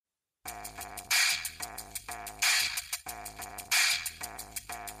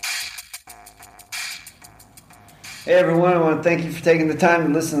Hey everyone, I want to thank you for taking the time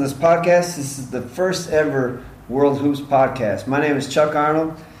to listen to this podcast. This is the first ever World Hoops podcast. My name is Chuck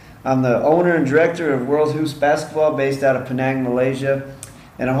Arnold. I'm the owner and director of World Hoops Basketball based out of Penang, Malaysia.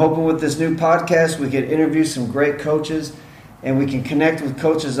 And I'm hoping with this new podcast we can interview some great coaches and we can connect with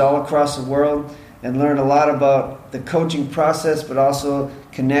coaches all across the world and learn a lot about the coaching process, but also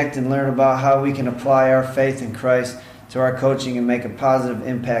connect and learn about how we can apply our faith in Christ to our coaching and make a positive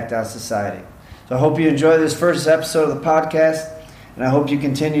impact on society. So I hope you enjoy this first episode of the podcast, and I hope you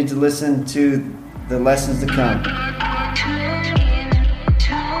continue to listen to the lessons to come.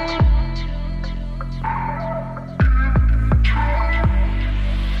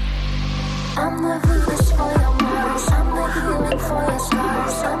 I'm the Venus for your Mars, I'm the healing for your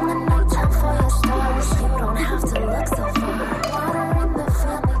scars, I'm the nighttime for your stars. You don't have to look so far. Water in the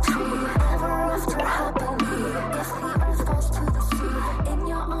family tree, ever after happily. If the earth falls to the sea, in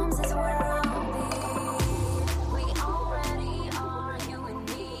your arms is where I'll be. We already are, you and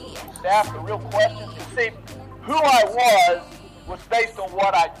me. Ask the real questions to see who I was based on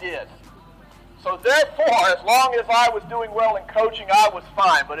what I did. So therefore, as long as I was doing well in coaching, I was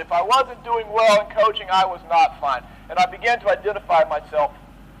fine. But if I wasn't doing well in coaching, I was not fine. And I began to identify myself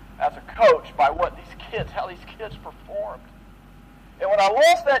as a coach by how these kids performed. And when I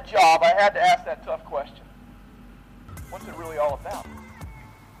lost that job, I had to ask that tough question. What's it really all about?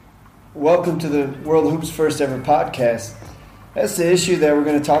 Welcome to the World Hoops first ever podcast. That's the issue that we're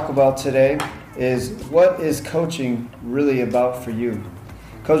going to talk about today, is what is coaching really about for you?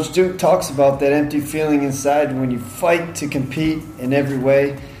 Coach Duke talks about that empty feeling inside when you fight to compete in every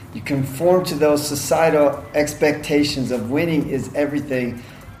way. You conform to those societal expectations of winning is everything,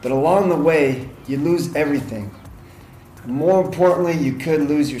 but along the way, you lose everything. More importantly, you could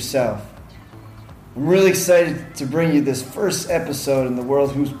lose yourself. I'm really excited to bring you this first episode in the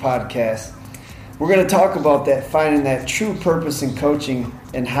World Hoops podcast. We're going to talk about that, finding that true purpose in coaching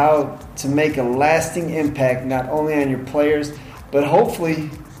and how to make a lasting impact not only on your players, but hopefully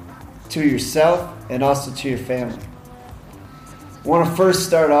to yourself and also to your family. I want to first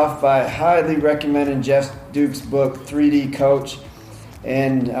start off by highly recommending Jeff Duke's book, 3D Coach.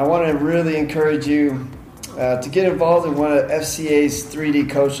 And I want to really encourage you to get involved in one of FCA's 3D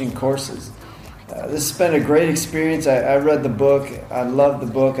coaching courses. This has been a great experience. I read the book. I loved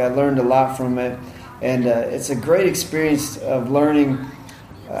the book. I learned a lot from it. And it's a great experience of learning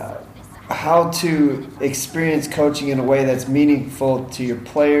how to experience coaching in a way that's meaningful to your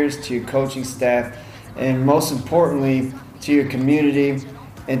players, to your coaching staff, and most importantly, to your community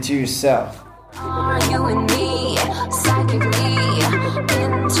and to yourself. You and me, psychically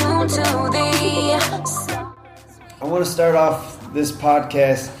in tune to thee. I want to start off this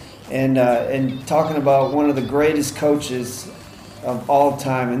podcast and talking about one of the greatest coaches of all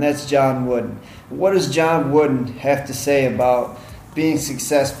time, and that's John Wooden. What does John Wooden have to say about being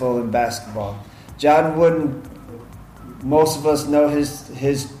successful in basketball? John Wooden, most of us know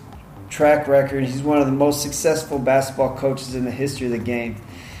his track record. He's one of the most successful basketball coaches in the history of the game.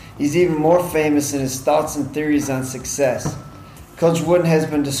 He's even more famous in his thoughts and theories on success. Coach Wooden has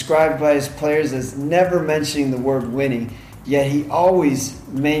been described by his players as never mentioning the word winning, yet he always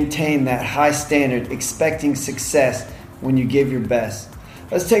maintained that high standard, expecting success when you give your best.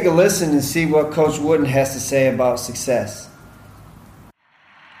 Let's take a listen and see what Coach Wooden has to say about success.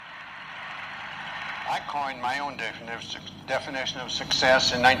 I coined my own definition of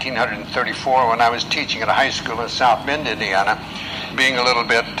success in 1934 when I was teaching at a high school in South Bend, Indiana, being a little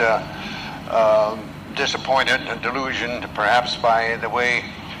bit disappointed and delusioned perhaps by the way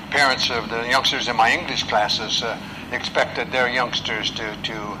parents of the youngsters in my English classes expected their youngsters to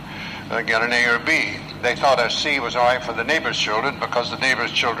get an A or B. They thought a C was all right for the neighbor's children because the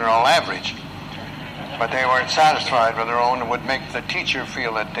neighbor's children are all average. But they weren't satisfied with their own and would make the teacher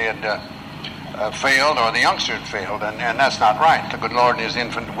feel that they had failed or the youngster had failed, and that's not right. The good Lord in his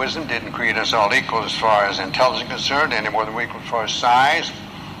infinite wisdom didn't create us all equal as far as intelligence is concerned, any more than we equal as far as size,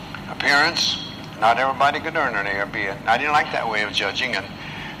 appearance. Not everybody could earn an A or B. I didn't like that way of judging, and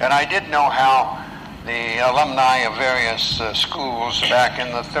I did know how the alumni of various schools back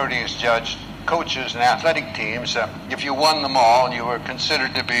in the 30s judged coaches and athletic teams. If you won them all, you were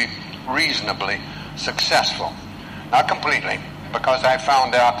considered to be reasonably successful. Not completely, because I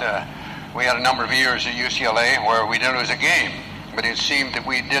found out we had a number of years at UCLA where we didn't lose a game, but it seemed that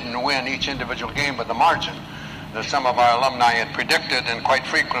we didn't win each individual game by the margin that some of our alumni had predicted, and quite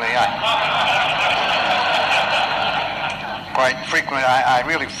frequently I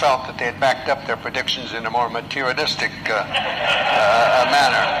really felt that they had backed up their predictions in a more materialistic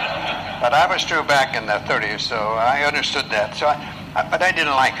manner. But I was through back in the 30s, so I understood that. But I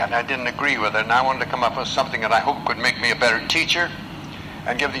didn't like it. I didn't agree with it, and I wanted to come up with something that I hope would make me a better teacher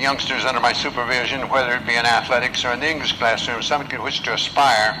and give the youngsters under my supervision, whether it be in athletics or in the English classroom, something to which to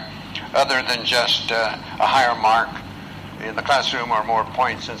aspire other than just a higher mark in the classroom or more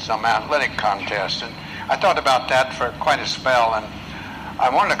points in some athletic contest. And I thought about that for quite a spell, and I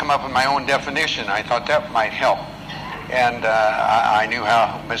wanted to come up with my own definition. I thought that might help. And I knew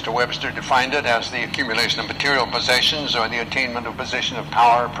how Mr. Webster defined it as the accumulation of material possessions or the attainment of position of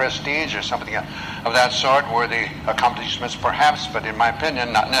power or prestige or something of that sort, worthy accomplishments perhaps, but in my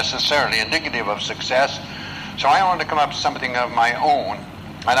opinion not necessarily indicative of success. So I wanted to come up with something of my own.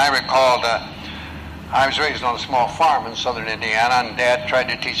 And I recalled I was raised on a small farm in southern Indiana, and Dad tried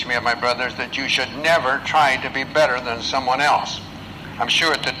to teach me and my brothers that you should never try to be better than someone else. I'm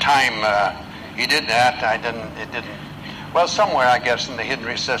sure at the time he did that. It didn't. Well, somewhere, I guess, in the hidden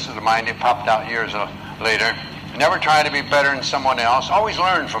recesses of the mind, it popped out years later. Never try to be better than someone else. Always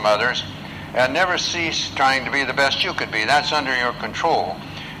learn from others, and never cease trying to be the best you could be. That's under your control.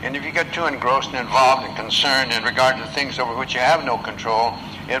 And if you get too engrossed and involved and concerned in regard to things over which you have no control,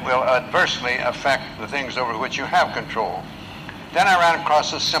 it will adversely affect the things over which you have control. Then I ran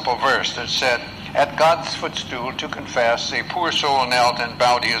across a simple verse that said, "At God's footstool to confess, a poor soul knelt and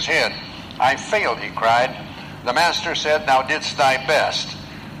bowed his head. 'I failed,' he cried. The Master said, 'Thou didst thy best.'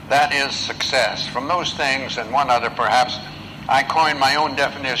 That is success." From those things and one other perhaps, I coined my own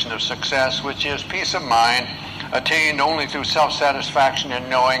definition of success, which is peace of mind attained only through self-satisfaction in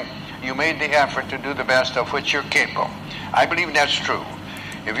knowing you made the effort to do the best of which you're capable. I believe that's true.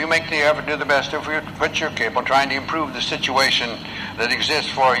 If you make the effort to do the best of which you're capable, trying to improve the situation that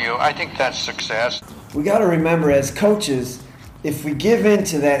exists for you, I think that's success. We got to remember as coaches, if we give in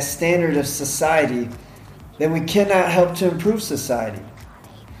to that standard of society, then we cannot help to improve society.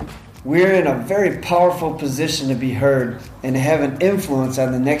 We're in a very powerful position to be heard and to have an influence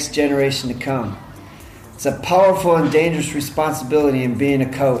on the next generation to come. It's a powerful and dangerous responsibility in being a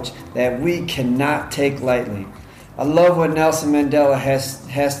coach that we cannot take lightly. I love what Nelson Mandela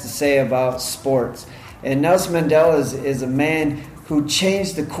has to say about sports. And Nelson Mandela is a man who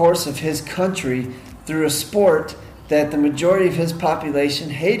changed the course of his country through a sport that the majority of his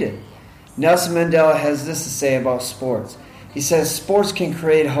population hated. Nelson Mandela has this to say about sports. He says, "Sports can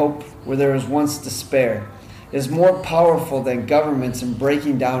create hope where there was once despair. It is more powerful than governments in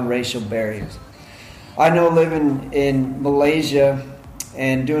breaking down racial barriers." I know living in Malaysia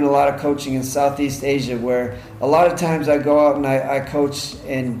and doing a lot of coaching in Southeast Asia, where a lot of times I go out and I coach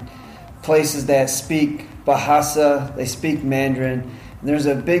in places that speak Bahasa, they speak Mandarin, and there's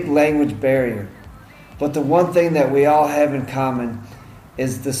a big language barrier. But the one thing that we all have in common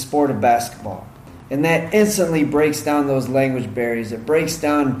is the sport of basketball. And that instantly breaks down those language barriers. It breaks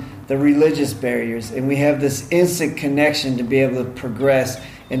down the religious barriers, and we have this instant connection to be able to progress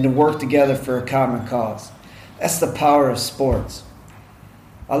and to work together for a common cause. That's the power of sports.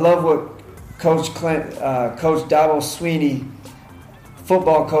 I love what Coach Dabo Swinney,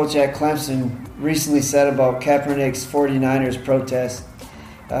 football coach at Clemson, recently said about Kaepernick's 49ers protest.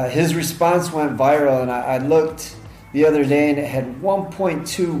 His response went viral, and I looked the other day and it had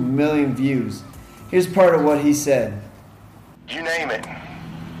 1.2 million views. Here's part of what he said. You name it.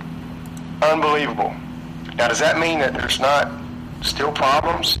 Unbelievable. Now, does that mean that there's not still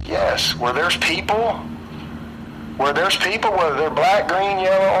problems? Yes. Where there's people, whether they're black, green,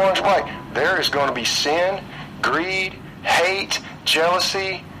 yellow, orange, white, there is going to be sin, greed, hate,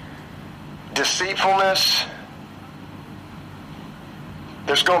 jealousy, deceitfulness.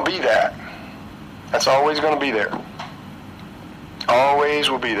 There's going to be that. That's always going to be there. Always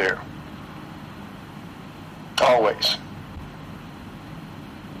will be there. Always.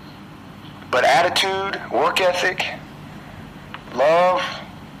 But attitude, work ethic, love,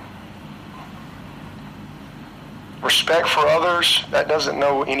 respect for others, that doesn't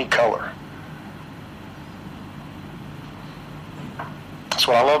know any color. That's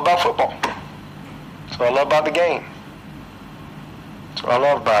what I love about football. That's what I love about the game. That's what I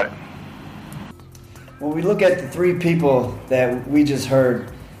love about it. When we look at the three people that we just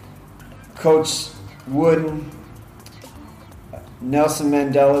heard, Coach Wooden, Nelson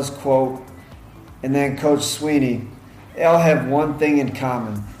Mandela's quote, and then Coach Swinney, they all have one thing in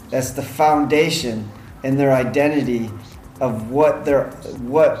common. That's the foundation and their identity of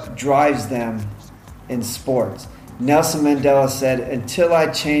what drives them in sports. Nelson Mandela said, "Until I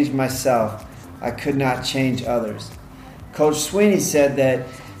changed myself, I could not change others." Coach Swinney said that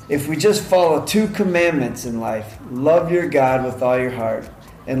if we just follow two commandments in life, love your God with all your heart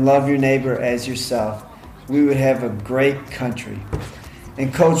and love your neighbor as yourself, we would have a great country.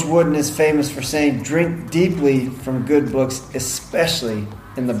 And Coach Wooden is famous for saying, drink deeply from good books, especially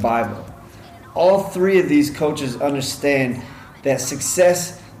in the Bible. All three of these coaches understand that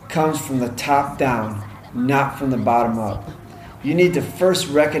success comes from the top down, not from the bottom up. You need to first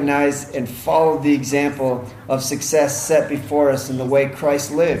recognize and follow the example of success set before us in the way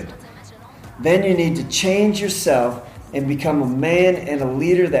Christ lived. Then you need to change yourself and become a man and a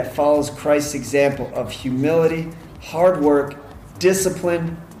leader that follows Christ's example of humility, hard work,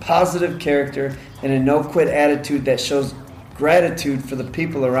 discipline, positive character, and a no-quit attitude that shows gratitude for the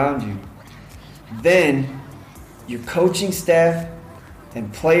people around you. Then your coaching staff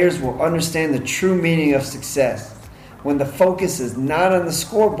and players will understand the true meaning of success, when the focus is not on the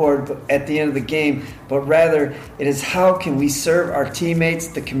scoreboard at the end of the game, but rather it is how can we serve our teammates,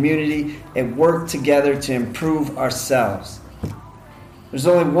 the community, and work together to improve ourselves. There's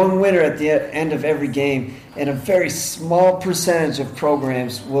only one winner at the end of every game, and a very small percentage of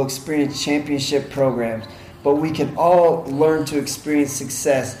programs will experience championship programs, but we can all learn to experience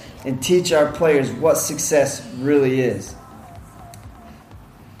success and teach our players what success really is.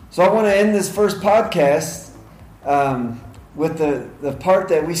 So I want to end this first podcast with the part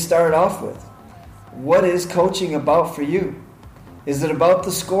that we started off with. What is coaching about for you? Is it about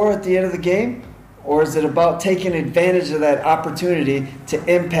the score at the end of the game? Or is it about taking advantage of that opportunity to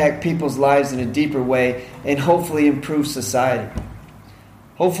impact people's lives in a deeper way and hopefully improve society?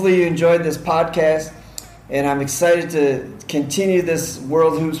 Hopefully you enjoyed this podcast, and I'm excited to continue this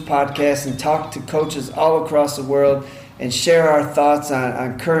World Hoops podcast and talk to coaches all across the world and share our thoughts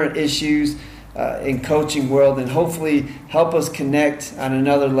on current issues in coaching world, and hopefully help us connect on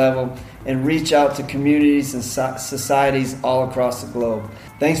another level and reach out to communities and societies all across the globe.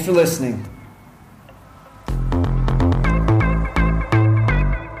 Thanks for listening.